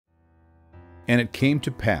And it came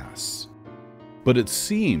to pass, but it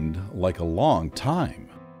seemed like a long time.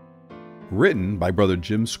 Written by Brother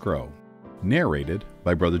Jim Scrow, narrated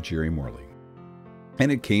by Brother Jerry Morley. And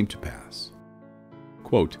it came to pass.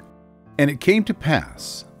 Quote, "And it came to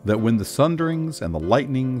pass that when the thunderings and the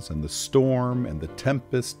lightnings and the storm and the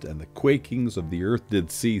tempest and the quakings of the earth did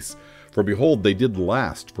cease, for behold, they did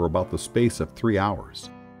last for about the space of 3 hours.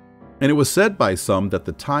 And it was said by some that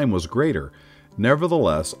the time was greater.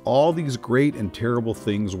 Nevertheless, all these great and terrible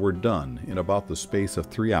things were done in about the space of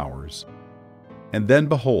 3 hours. And then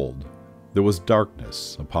behold, there was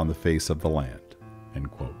darkness upon the face of the land." End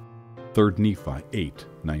quote. 3 Nephi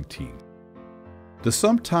 8:19. Does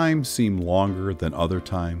some time seem longer than other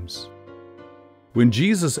times? When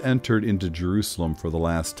Jesus entered into Jerusalem for the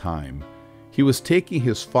last time, he was taking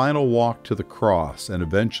his final walk to the cross and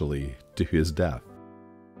eventually to his death.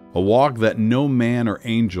 A walk that no man or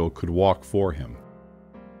angel could walk for him.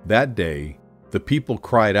 That day, the people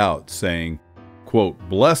cried out, saying, quote,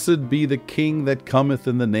 "Blessed be the King that cometh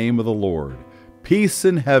in the name of the Lord, peace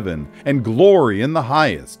in heaven and glory in the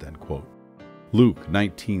highest." End quote. Luke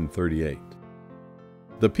 19:38.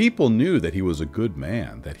 The people knew that he was a good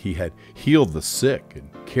man, that he had healed the sick and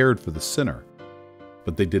cared for the sinner,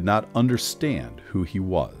 but they did not understand who he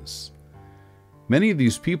was. Many of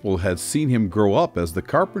these people had seen him grow up as the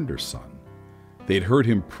carpenter's son. They'd heard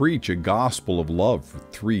him preach a gospel of love for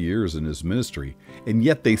 3 years in his ministry, and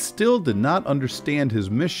yet they still did not understand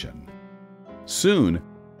his mission. Soon,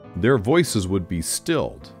 their voices would be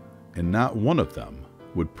stilled, and not one of them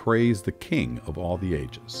would praise the King of all the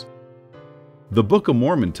ages. The Book of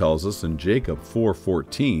Mormon tells us in Jacob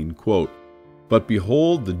 4:14, quote, "But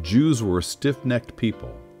behold, the Jews were a stiff-necked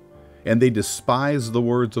people, and they despised the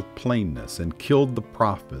words of plainness, and killed the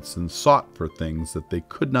prophets, and sought for things that they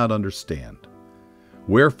could not understand.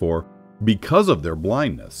 Wherefore, because of their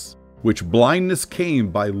blindness, which blindness came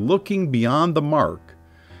by looking beyond the mark,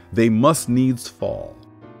 they must needs fall.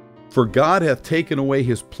 For God hath taken away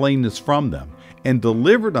his plainness from them, and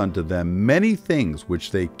delivered unto them many things which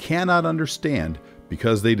they cannot understand,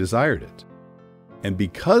 because they desired it. And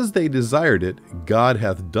because they desired it, God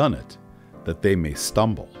hath done it, that they may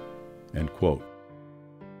stumble." End quote.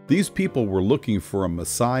 These people were looking for a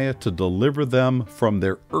Messiah to deliver them from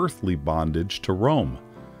their earthly bondage to Rome.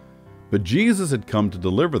 But Jesus had come to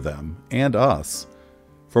deliver them, and us,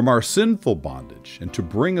 from our sinful bondage, and to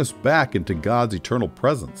bring us back into God's eternal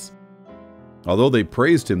presence. Although they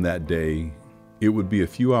praised him that day, it would be a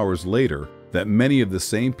few hours later that many of the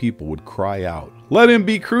same people would cry out, "Let him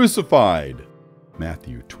be crucified!"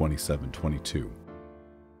 Matthew 27:22.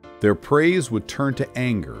 Their praise would turn to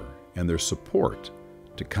anger, and their support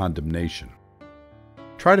to condemnation.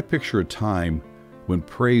 Try to picture a time when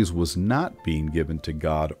praise was not being given to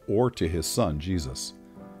God or to his Son, Jesus.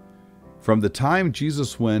 From the time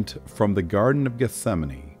Jesus went from the Garden of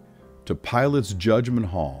Gethsemane to Pilate's judgment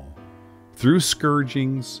hall, through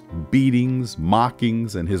scourgings, beatings,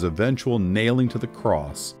 mockings, and his eventual nailing to the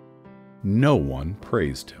cross, no one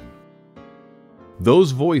praised him.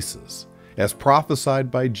 Those voices, as prophesied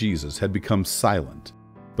by Jesus, had become silent,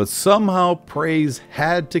 but somehow praise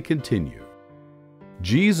had to continue.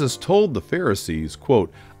 Jesus told the Pharisees,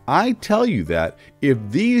 quote, "I tell you that if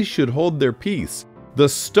these should hold their peace, the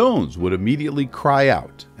stones would immediately cry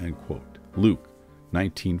out." End quote. Luke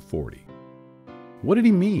 19:40. What did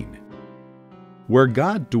he mean? Where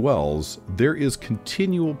God dwells, there is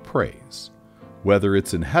continual praise, whether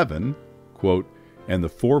it's in heaven, quote, "And the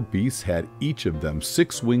 4 beasts had each of them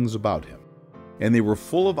 6 wings about him, and they were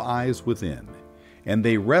full of eyes within, and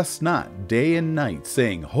they rest not day and night,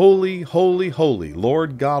 saying, Holy, holy, holy,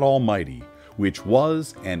 Lord God Almighty, which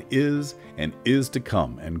was and is to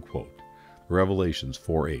come." End quote. Revelations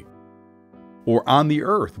 4:8. Or on the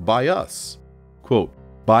earth by us, quote,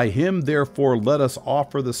 "By him therefore let us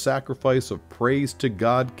offer the sacrifice of praise to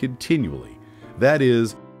God continually, that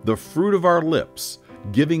is, the fruit of our lips,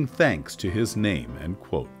 giving thanks to his name." End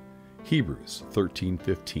quote. Hebrews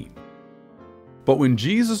 13:15. But when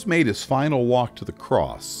Jesus made his final walk to the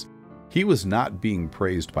cross, he was not being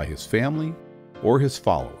praised by his family or his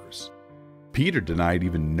followers. Peter denied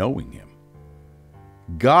even knowing him.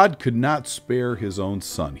 God could not spare his own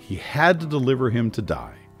son. He had to deliver him to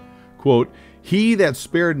die. Quote, "He that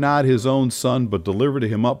spared not his own son, but delivered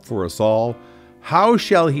him up for us all, how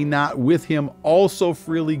shall he not with him also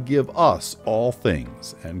freely give us all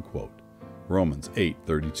things?" End quote. Romans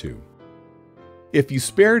 8:32. If he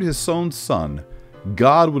spared his own son,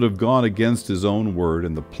 God would have gone against his own word,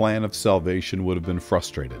 and the plan of salvation would have been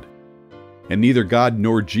frustrated. And neither God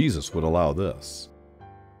nor Jesus would allow this.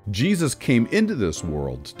 Jesus came into this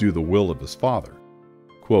world to do the will of his Father.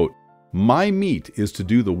 Quote, My meat is to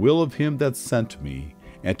do the will of him that sent me,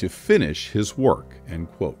 and to finish his work."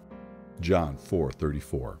 End quote. John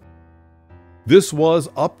 4:34. This was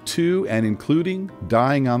up to and including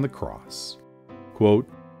dying on the cross. Quote,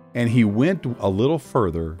 "And he went a little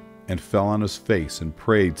further and fell on his face and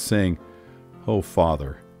prayed, saying, O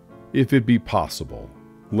Father, if it be possible,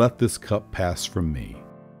 let this cup pass from me.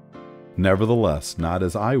 Nevertheless, not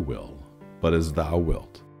as I will, but as thou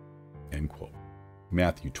wilt." End quote.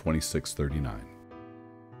 Matthew 26:39.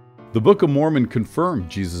 The Book of Mormon confirmed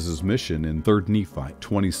Jesus' mission in 3 Nephi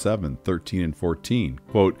 27:13 and 14.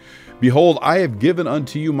 Quote, "Behold, I have given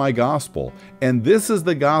unto you my gospel, and this is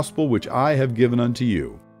the gospel which I have given unto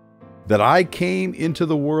you, that I came into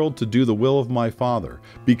the world to do the will of my Father,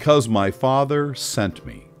 because my Father sent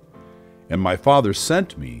me. And my Father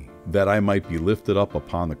sent me that I might be lifted up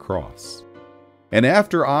upon the cross. And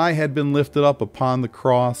after I had been lifted up upon the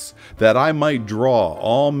cross, that I might draw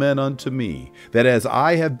all men unto me, that as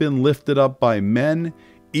I have been lifted up by men,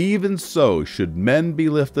 even so should men be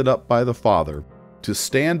lifted up by the Father, to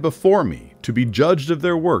stand before me, to be judged of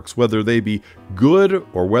their works, whether they be good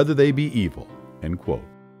or whether they be evil." End quote.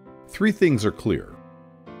 3 things are clear.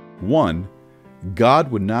 1,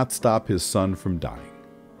 God would not stop his Son from dying.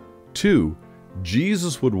 2,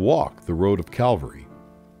 Jesus would walk the road of Calvary.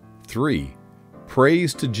 3,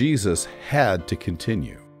 praise to Jesus had to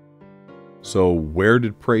continue. So where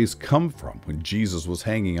did praise come from when Jesus was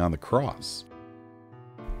hanging on the cross?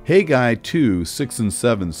 Haggai 2:6 and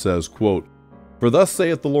 7 says, quote, "For thus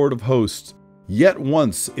saith the Lord of hosts, Yet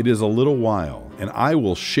once it is a little while, and I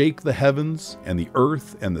will shake the heavens and the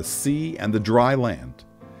earth and the sea and the dry land.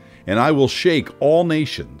 And I will shake all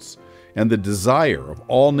nations, and the desire of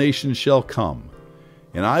all nations shall come.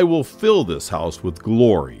 And I will fill this house with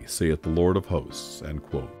glory, saith the Lord of hosts." End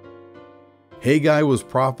quote. Haggai was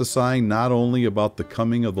prophesying not only about the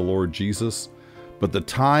coming of the Lord Jesus, but the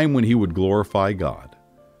time when he would glorify God.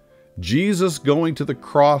 Jesus going to the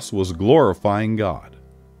cross was glorifying God.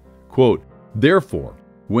 Quote, "Therefore,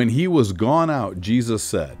 when he was gone out, Jesus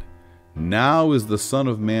said, Now is the Son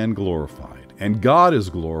of Man glorified, and God is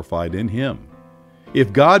glorified in him.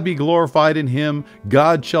 If God be glorified in him,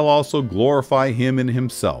 God shall also glorify him in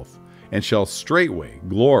himself, and shall straightway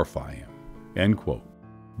glorify him." End quote.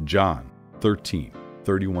 John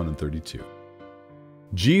 13:31 and 32.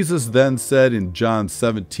 Jesus then said in John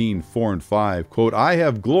 17:4 and 5, quote, "I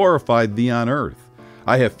have glorified thee on earth.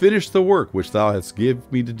 I have finished the work which thou hast given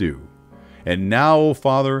me to do. And now, O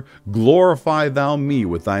Father, glorify thou me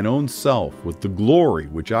with thine own self, with the glory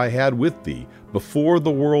which I had with thee before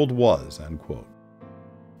the world was." End quote.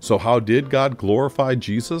 So how did God glorify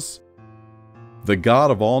Jesus? The God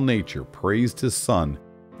of all nature praised his Son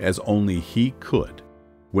as only he could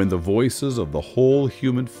when the voices of the whole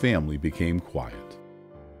human family became quiet.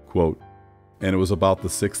 Quote, "And it was about the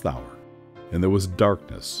 6th hour, and there was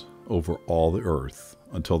darkness over all the earth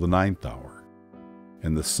until the 9th hour.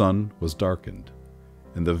 And the sun was darkened,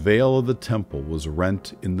 and the veil of the temple was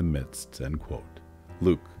rent in the midst." End quote.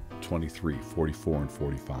 Luke 23:44 and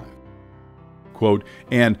 45. Quote,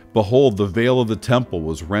 "And behold, the veil of the temple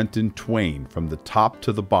was rent in twain from the top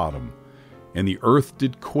to the bottom, and the earth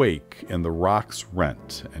did quake, and the rocks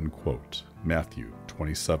rent." End quote. Matthew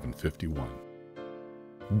 27:51.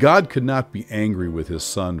 God could not be angry with his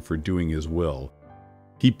Son for doing his will.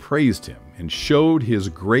 He praised him and showed his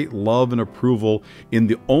great love and approval in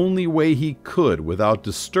the only way he could without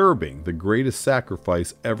disturbing the greatest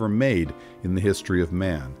sacrifice ever made in the history of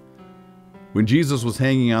man. When Jesus was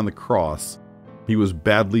hanging on the cross, he was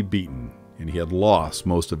badly beaten, and he had lost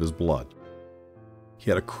most of his blood. He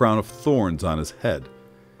had a crown of thorns on his head,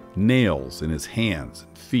 nails in his hands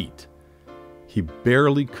and feet. He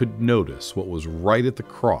barely could notice what was right at the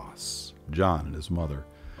cross, John and his mother,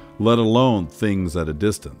 let alone things at a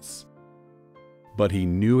distance. But he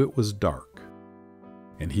knew it was dark,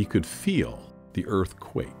 and he could feel the earth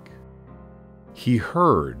quake. He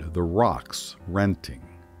heard the rocks renting.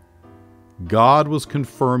 God was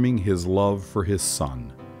confirming his love for his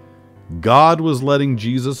Son. God was letting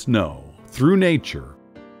Jesus know, through nature,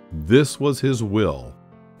 this was his will,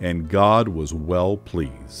 and God was well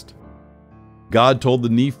pleased. God told the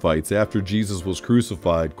Nephites after Jesus was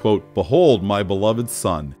crucified, quote, "Behold my beloved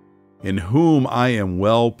Son, in whom I am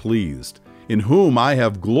well pleased, in whom I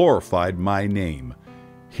have glorified my name.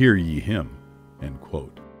 Hear ye him." End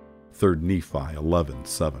quote. 3 Nephi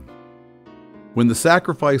 11:7. When the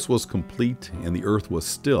sacrifice was complete and the earth was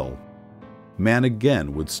still, man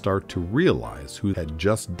again would start to realize who had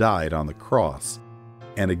just died on the cross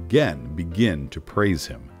and again begin to praise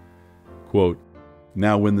him. Quote,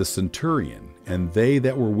 "Now when the centurion and they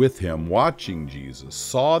that were with him watching Jesus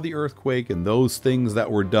saw the earthquake and those things that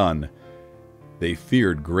were done, they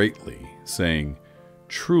feared greatly, saying,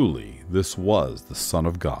 Truly this was the Son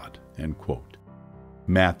of God. End quote.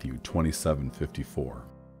 Matthew 27:54.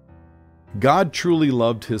 God truly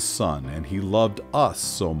loved his Son, and he loved us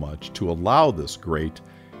so much to allow this great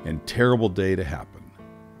and terrible day to happen.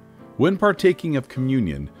 When partaking of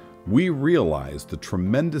communion, we realize the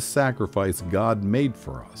tremendous sacrifice God made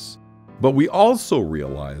for us, but we also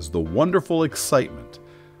realize the wonderful excitement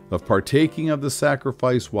of partaking of the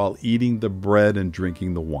sacrifice while eating the bread and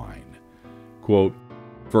drinking the wine. Quote,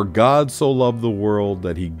 For God so loved the world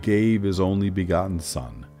that he gave his only begotten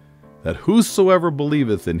Son, that whosoever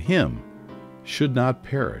believeth in him should not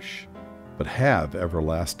perish, but have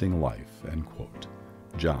everlasting life. End quote.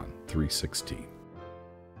 John 3:16.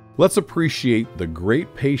 Let's appreciate the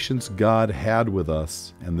great patience God had with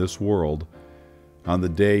us and this world on the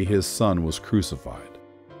day his Son was crucified.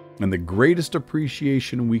 And the greatest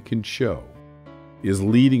appreciation we can show is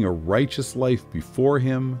leading a righteous life before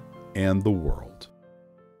him and the world.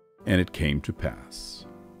 And it came to pass.